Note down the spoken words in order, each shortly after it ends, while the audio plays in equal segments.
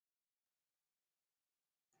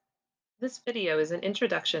This video is an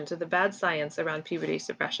introduction to the bad science around puberty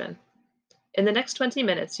suppression. In the next 20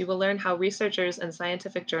 minutes, you will learn how researchers and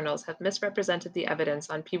scientific journals have misrepresented the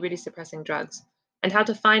evidence on puberty suppressing drugs, and how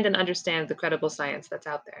to find and understand the credible science that's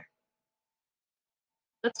out there.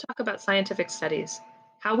 Let's talk about scientific studies,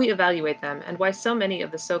 how we evaluate them, and why so many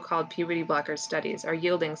of the so-called puberty blocker studies are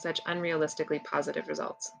yielding such unrealistically positive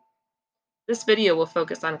results. This video will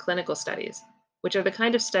focus on clinical studies, which are the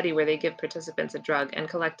kind of study where they give participants a drug and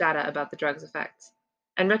collect data about the drug's effects,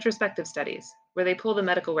 and retrospective studies, where they pull the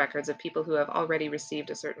medical records of people who have already received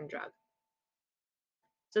a certain drug.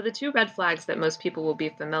 So the two red flags that most people will be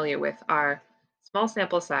familiar with are small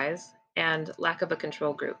sample size and lack of a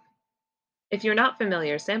control group. If you're not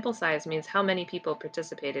familiar, sample size means how many people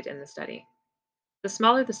participated in the study. The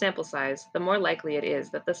smaller the sample size, the more likely it is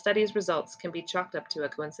that the study's results can be chalked up to a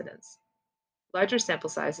coincidence. Larger sample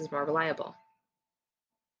size is more reliable.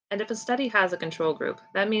 And if a study has a control group,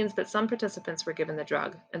 that means that some participants were given the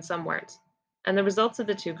drug and some weren't, and the results of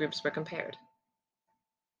the two groups were compared.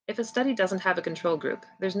 If a study doesn't have a control group,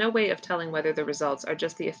 there's no way of telling whether the results are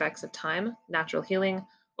just the effects of time, natural healing,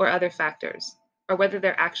 or other factors, or whether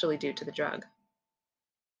they're actually due to the drug.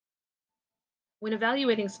 When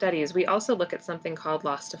evaluating studies, we also look at something called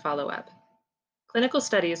loss to follow-up. Clinical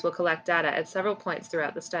studies will collect data at several points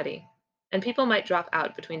throughout the study, and people might drop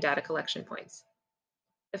out between data collection points.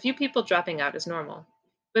 A few people dropping out is normal,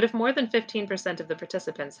 but if more than 15% of the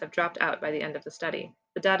participants have dropped out by the end of the study,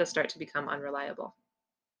 the data start to become unreliable.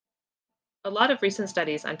 A lot of recent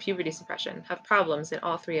studies on puberty suppression have problems in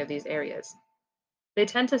all three of these areas. They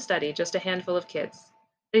tend to study just a handful of kids.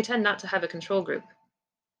 They tend not to have a control group.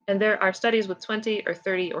 And there are studies with 20 or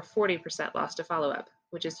 30 or 40% loss to follow-up,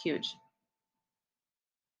 which is huge.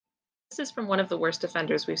 This is from one of the worst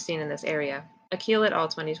offenders we've seen in this area, Akil et al.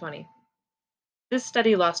 2020. This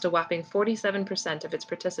study lost a whopping 47% of its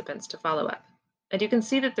participants to follow-up, and you can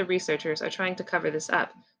see that the researchers are trying to cover this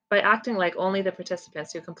up by acting like only the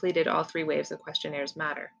participants who completed all three waves of questionnaires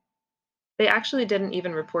matter. They actually didn't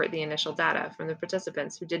even report the initial data from the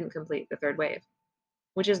participants who didn't complete the third wave,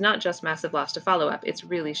 which is not just massive loss to follow-up, it's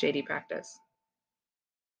really shady practice.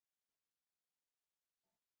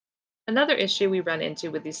 Another issue we run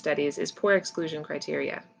into with these studies is poor exclusion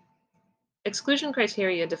criteria. Exclusion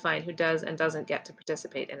criteria define who does and doesn't get to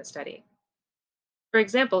participate in a study. For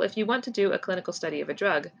example, if you want to do a clinical study of a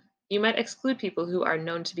drug, you might exclude people who are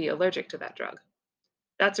known to be allergic to that drug.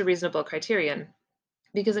 That's a reasonable criterion,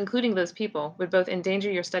 because including those people would both endanger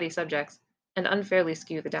your study subjects and unfairly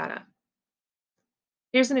skew the data.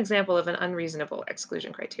 Here's an example of an unreasonable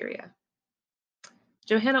exclusion criteria.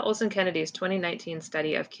 Johanna Olson-Kennedy's 2019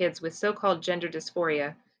 study of kids with so-called gender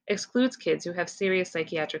dysphoria excludes kids who have serious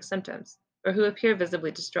psychiatric symptoms or who appear visibly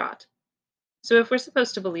distraught. So if we're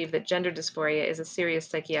supposed to believe that gender dysphoria is a serious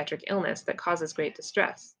psychiatric illness that causes great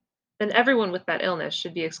distress, then everyone with that illness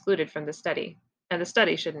should be excluded from the study, and the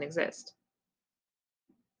study shouldn't exist.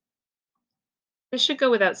 This should go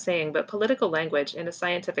without saying, but political language in a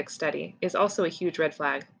scientific study is also a huge red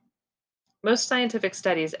flag. Most scientific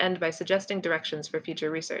studies end by suggesting directions for future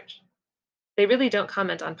research. They really don't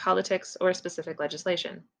comment on politics or specific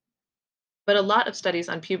legislation. But a lot of studies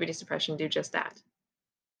on puberty suppression do just that.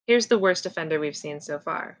 Here's the worst offender we've seen so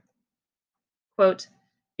far. Quote,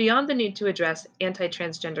 beyond the need to address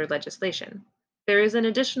anti-transgender legislation, there is an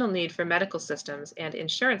additional need for medical systems and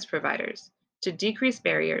insurance providers to decrease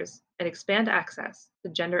barriers and expand access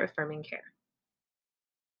to gender-affirming care.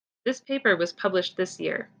 This paper was published this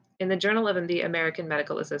year in the Journal of the American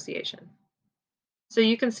Medical Association. So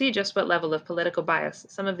you can see just what level of political bias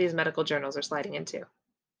some of these medical journals are sliding into.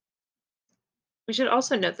 We should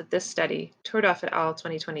also note that this study, Tordoff et al.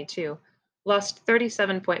 2022, lost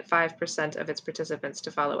 37.5% of its participants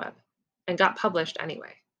to follow-up, and got published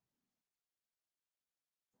anyway.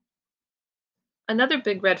 Another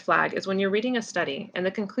big red flag is when you're reading a study and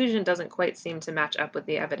the conclusion doesn't quite seem to match up with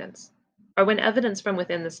the evidence, or when evidence from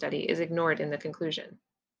within the study is ignored in the conclusion.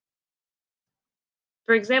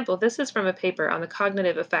 For example, this is from a paper on the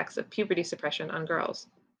cognitive effects of puberty suppression on girls.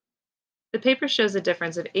 The paper shows a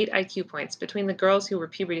difference of 8 IQ points between the girls who were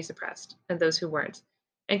puberty suppressed and those who weren't,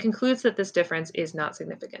 and concludes that this difference is not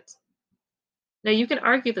significant. Now, you can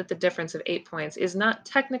argue that the difference of 8 points is not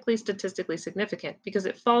technically statistically significant because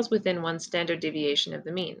it falls within one standard deviation of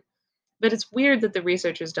the mean, but it's weird that the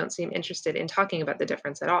researchers don't seem interested in talking about the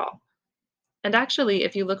difference at all. And actually,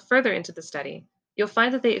 if you look further into the study, you'll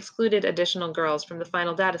find that they excluded additional girls from the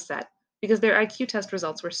final data set because their IQ test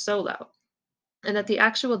results were so low, and that the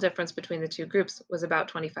actual difference between the two groups was about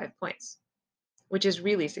 25 points, which is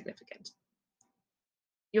really significant.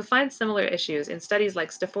 You'll find similar issues in studies like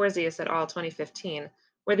Steforzius et al. 2015,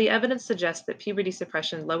 where the evidence suggests that puberty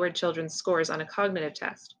suppression lowered children's scores on a cognitive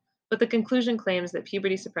test, but the conclusion claims that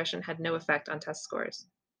puberty suppression had no effect on test scores.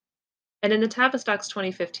 And in the Tavistock's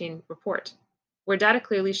 2015 report, where data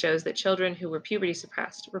clearly shows that children who were puberty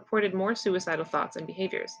suppressed reported more suicidal thoughts and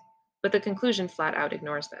behaviors, but the conclusion flat out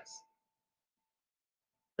ignores this.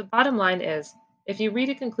 The bottom line is, if you read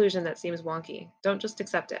a conclusion that seems wonky, don't just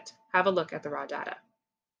accept it. Have a look at the raw data.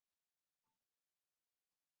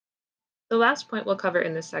 The last point we'll cover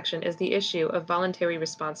in this section is the issue of voluntary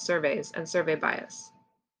response surveys and survey bias.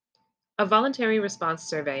 A voluntary response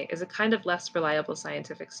survey is a kind of less reliable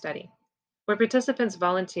scientific study, where participants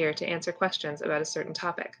volunteer to answer questions about a certain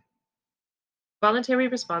topic. Voluntary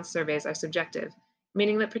response surveys are subjective,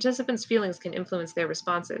 meaning that participants' feelings can influence their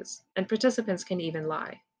responses, and participants can even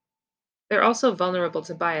lie. They're also vulnerable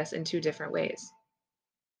to bias in two different ways.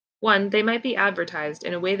 One, they might be advertised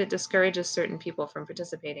in a way that discourages certain people from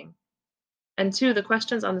participating. And two, the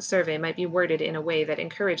questions on the survey might be worded in a way that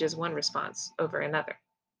encourages one response over another.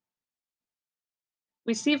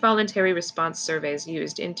 We see voluntary response surveys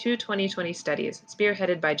used in two 2020 studies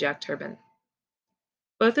spearheaded by Jack Turbin.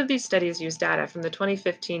 Both of these studies use data from the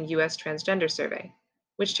 2015 US Transgender Survey,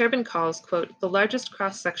 which Turbin calls, quote, the largest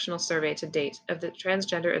cross-sectional survey to date of the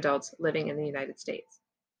transgender adults living in the United States.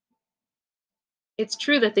 It's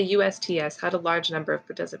true that the USTS had a large number of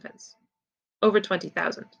participants, over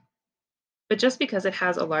 20,000. But just because it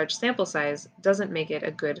has a large sample size doesn't make it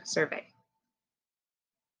a good survey.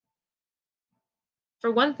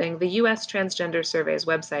 For one thing, the US Transgender Survey's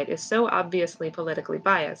website is so obviously politically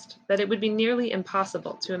biased that it would be nearly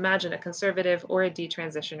impossible to imagine a conservative or a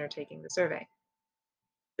detransitioner taking the survey.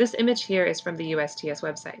 This image here is from the USTS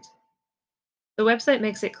website. The website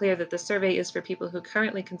makes it clear that the survey is for people who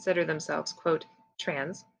currently consider themselves, quote,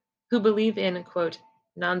 trans, who believe in, quote,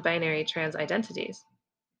 non-binary trans identities,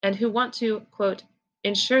 and who want to, quote,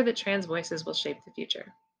 ensure that trans voices will shape the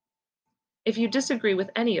future. If you disagree with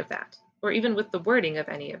any of that, or even with the wording of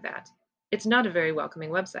any of that, it's not a very welcoming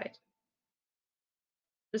website.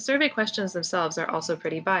 The survey questions themselves are also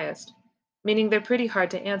pretty biased, meaning they're pretty hard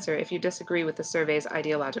to answer if you disagree with the survey's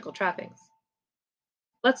ideological trappings.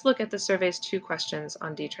 Let's look at the survey's two questions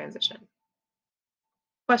on detransition.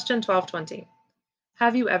 Question 1220.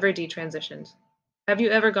 Have you ever detransitioned? Have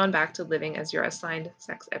you ever gone back to living as your assigned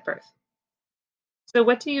sex at birth? So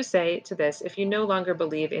what do you say to this if you no longer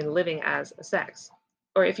believe in living as a sex,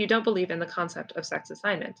 or if you don't believe in the concept of sex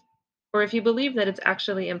assignment, or if you believe that it's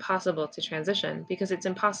actually impossible to transition because it's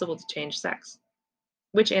impossible to change sex?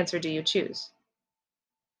 Which answer do you choose?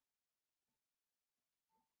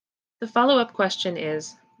 The follow-up question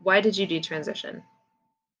is, why did you detransition?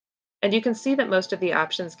 And you can see that most of the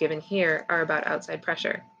options given here are about outside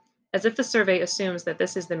pressure, as if the survey assumes that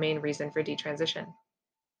this is the main reason for detransition.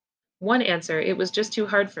 One answer, it was just too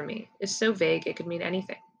hard for me, is so vague it could mean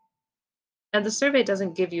anything. And the survey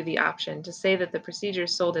doesn't give you the option to say that the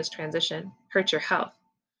procedures sold as transition hurt your health,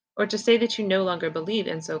 or to say that you no longer believe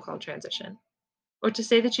in so-called transition, or to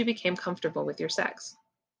say that you became comfortable with your sex.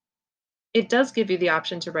 It does give you the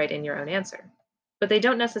option to write in your own answer, but they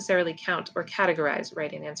don't necessarily count or categorize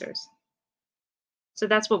write-in answers. So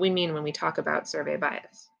that's what we mean when we talk about survey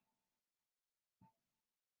bias.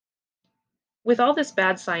 With all this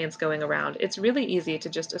bad science going around, it's really easy to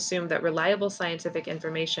just assume that reliable scientific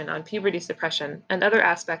information on puberty suppression and other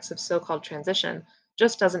aspects of so-called transition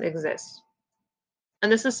just doesn't exist.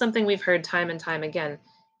 And this is something we've heard time and time again,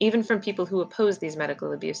 even from people who oppose these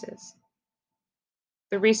medical abuses.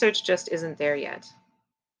 The research just isn't there yet.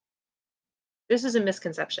 This is a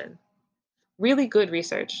misconception. Really good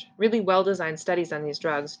research, really well-designed studies on these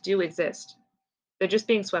drugs do exist. They're just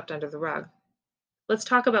being swept under the rug. Let's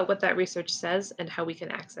talk about what that research says and how we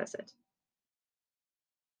can access it.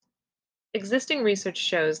 Existing research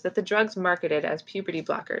shows that the drugs marketed as puberty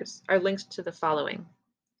blockers are linked to the following: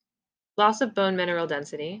 loss of bone mineral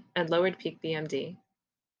density and lowered peak BMD,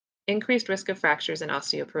 increased risk of fractures and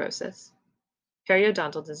osteoporosis,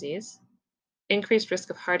 periodontal disease, increased risk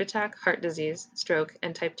of heart attack, heart disease, stroke,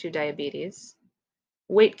 and type 2 diabetes,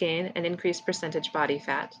 weight gain and increased percentage body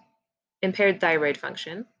fat, impaired thyroid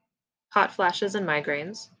function, hot flashes and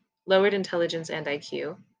migraines, lowered intelligence and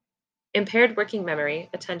IQ, impaired working memory,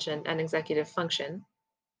 attention, and executive function,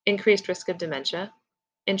 increased risk of dementia,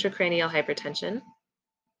 intracranial hypertension,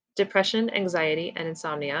 depression, anxiety, and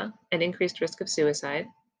insomnia, and increased risk of suicide,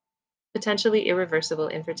 potentially irreversible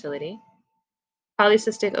infertility,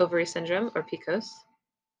 polycystic ovary syndrome or PCOS,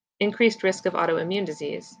 increased risk of autoimmune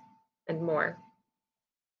disease, and more.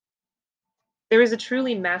 There is a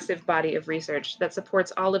truly massive body of research that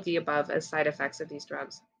supports all of the above as side effects of these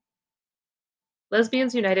drugs.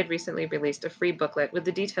 Lesbians United recently released a free booklet with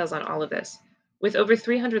the details on all of this, with over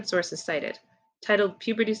 300 sources cited, titled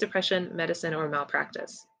Puberty Suppression, Medicine, or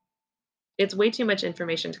Malpractice. It's way too much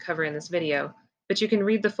information to cover in this video, but you can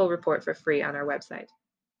read the full report for free on our website.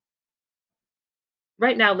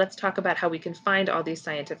 Right now, let's talk about how we can find all these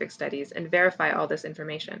scientific studies and verify all this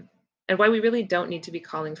information, and why we really don't need to be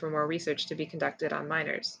calling for more research to be conducted on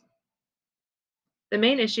minors. The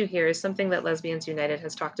main issue here is something that Lesbians United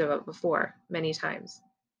has talked about before, many times.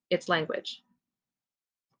 It's language.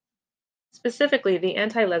 Specifically, the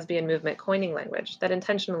anti-lesbian movement coining language that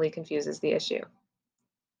intentionally confuses the issue.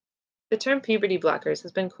 The term puberty blockers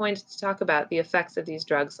has been coined to talk about the effects of these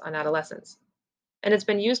drugs on adolescents, and it's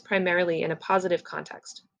been used primarily in a positive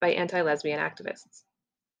context by anti-lesbian activists.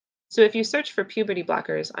 So if you search for puberty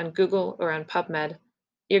blockers on Google or on PubMed,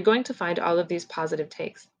 you're going to find all of these positive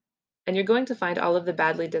takes, and you're going to find all of the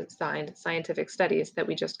badly designed scientific studies that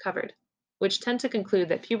we just covered, which tend to conclude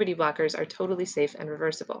that puberty blockers are totally safe and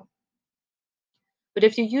reversible. But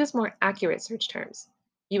if you use more accurate search terms,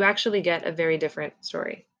 you actually get a very different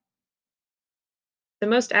story. The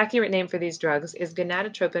most accurate name for these drugs is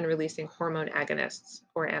gonadotropin-releasing hormone agonists,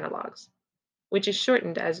 or analogs, which is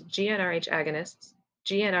shortened as GnRH agonists,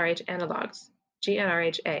 GnRH analogs,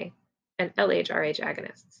 GnRHA, and LHRH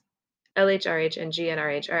agonists. LHRH and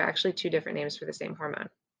GnRH are actually two different names for the same hormone.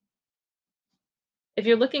 If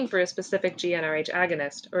you're looking for a specific GnRH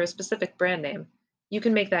agonist or a specific brand name, you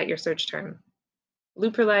can make that your search term.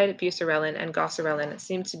 Leuprolide, buserelin, and goserelin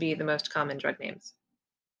seem to be the most common drug names.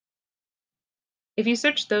 If you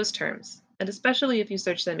search those terms, and especially if you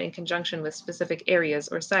search them in conjunction with specific areas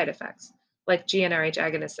or side effects, like GnRH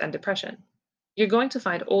agonists and depression, you're going to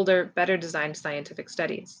find older, better designed scientific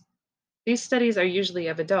studies. These studies are usually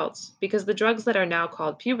of adults because the drugs that are now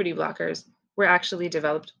called puberty blockers were actually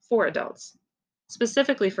developed for adults,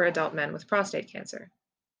 specifically for adult men with prostate cancer.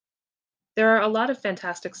 There are a lot of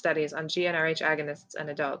fantastic studies on GnRH agonists in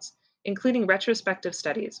adults, including retrospective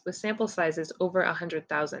studies with sample sizes over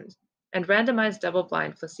 100,000, and randomized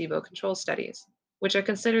double-blind placebo-controlled studies, which are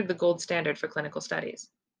considered the gold standard for clinical studies.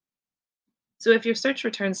 So if your search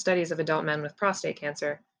returns studies of adult men with prostate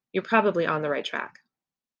cancer, you're probably on the right track.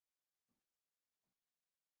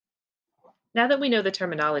 Now that we know the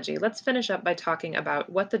terminology, let's finish up by talking about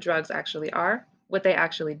what the drugs actually are, what they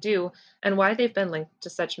actually do, and why they've been linked to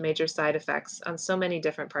such major side effects on so many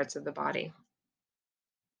different parts of the body.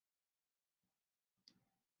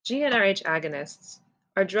 GnRH agonists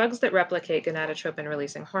are drugs that replicate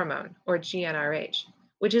gonadotropin-releasing hormone, or GnRH,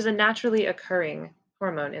 which is a naturally occurring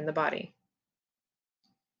hormone in the body.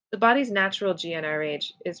 The body's natural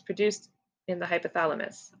GnRH is produced in the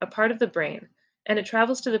hypothalamus, a part of the brain, and it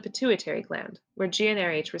travels to the pituitary gland, where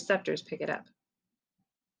GnRH receptors pick it up.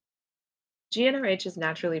 GnRH is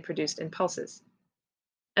naturally produced in pulses,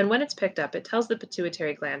 and when it's picked up, it tells the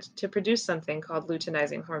pituitary gland to produce something called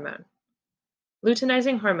luteinizing hormone.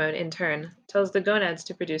 Luteinizing hormone, in turn, tells the gonads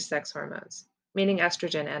to produce sex hormones, meaning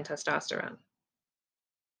estrogen and testosterone.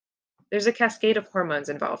 There's a cascade of hormones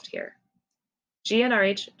involved here.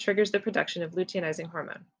 GnRH triggers the production of luteinizing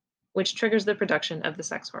hormone, which triggers the production of the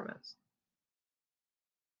sex hormones.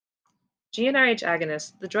 GnRH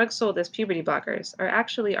agonists, the drugs sold as puberty blockers, are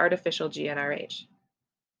actually artificial GnRH.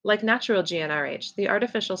 Like natural GnRH, the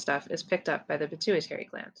artificial stuff is picked up by the pituitary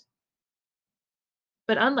gland.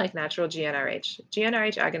 But unlike natural GnRH,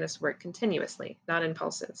 GnRH agonists work continuously, not in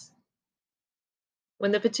pulses.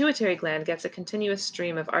 When the pituitary gland gets a continuous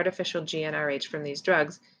stream of artificial GnRH from these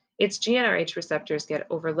drugs, its GnRH receptors get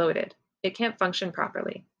overloaded. It can't function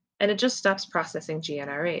properly, and it just stops processing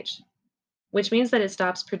GnRH, which means that it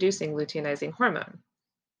stops producing luteinizing hormone,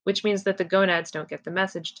 which means that the gonads don't get the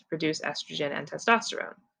message to produce estrogen and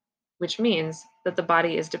testosterone, which means that the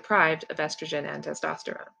body is deprived of estrogen and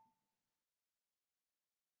testosterone.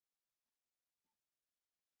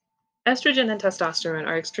 Estrogen and testosterone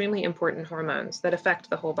are extremely important hormones that affect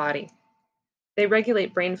the whole body. They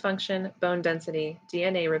regulate brain function, bone density,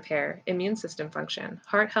 DNA repair, immune system function,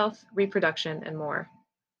 heart health, reproduction, and more.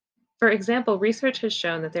 For example, research has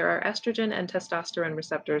shown that there are estrogen and testosterone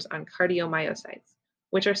receptors on cardiomyocytes,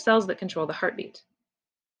 which are cells that control the heartbeat.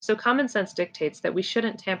 So common sense dictates that we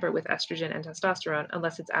shouldn't tamper with estrogen and testosterone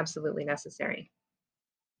unless it's absolutely necessary.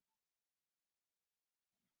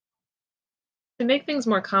 To make things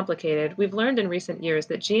more complicated, we've learned in recent years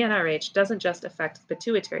that GnRH doesn't just affect the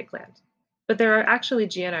pituitary gland, but there are actually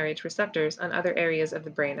GnRH receptors on other areas of the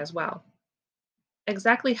brain as well.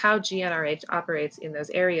 Exactly how GnRH operates in those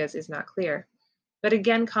areas is not clear, but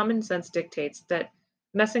again, common sense dictates that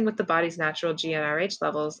messing with the body's natural GnRH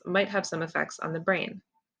levels might have some effects on the brain.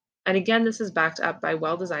 And again, this is backed up by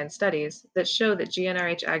well-designed studies that show that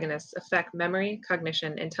GnRH agonists affect memory,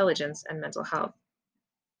 cognition, intelligence, and mental health.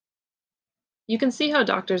 You can see how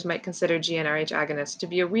doctors might consider GnRH agonists to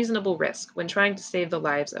be a reasonable risk when trying to save the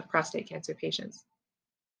lives of prostate cancer patients.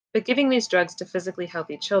 But giving these drugs to physically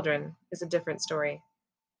healthy children is a different story.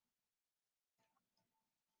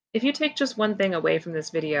 If you take just one thing away from this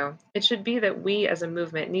video, it should be that we as a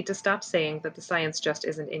movement need to stop saying that the science just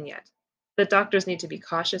isn't in yet, that doctors need to be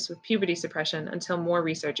cautious with puberty suppression until more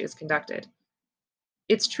research is conducted.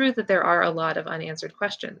 It's true that there are a lot of unanswered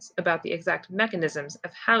questions about the exact mechanisms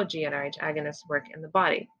of how GnRH agonists work in the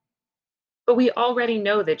body. But we already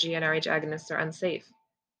know that GnRH agonists are unsafe,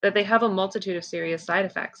 that they have a multitude of serious side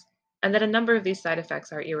effects, and that a number of these side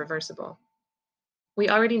effects are irreversible. We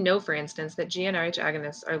already know, for instance, that GnRH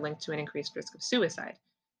agonists are linked to an increased risk of suicide,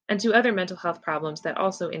 and to other mental health problems that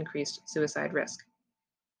also increased suicide risk.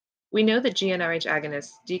 We know that GnRH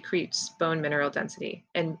agonists decrease bone mineral density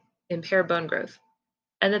and impair bone growth,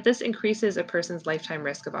 and that this increases a person's lifetime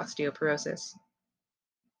risk of osteoporosis.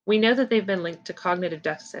 We know that they've been linked to cognitive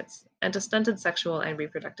deficits and to stunted sexual and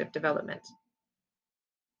reproductive development.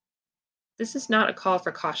 This is not a call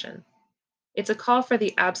for caution. It's a call for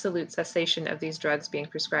the absolute cessation of these drugs being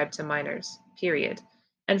prescribed to minors, period,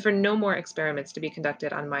 and for no more experiments to be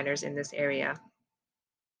conducted on minors in this area.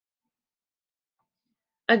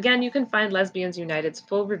 Again, you can find Lesbians United's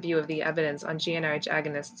full review of the evidence on GnRH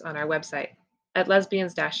agonists on our website at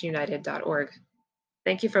lesbians-united.org.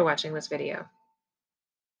 Thank you for watching this video.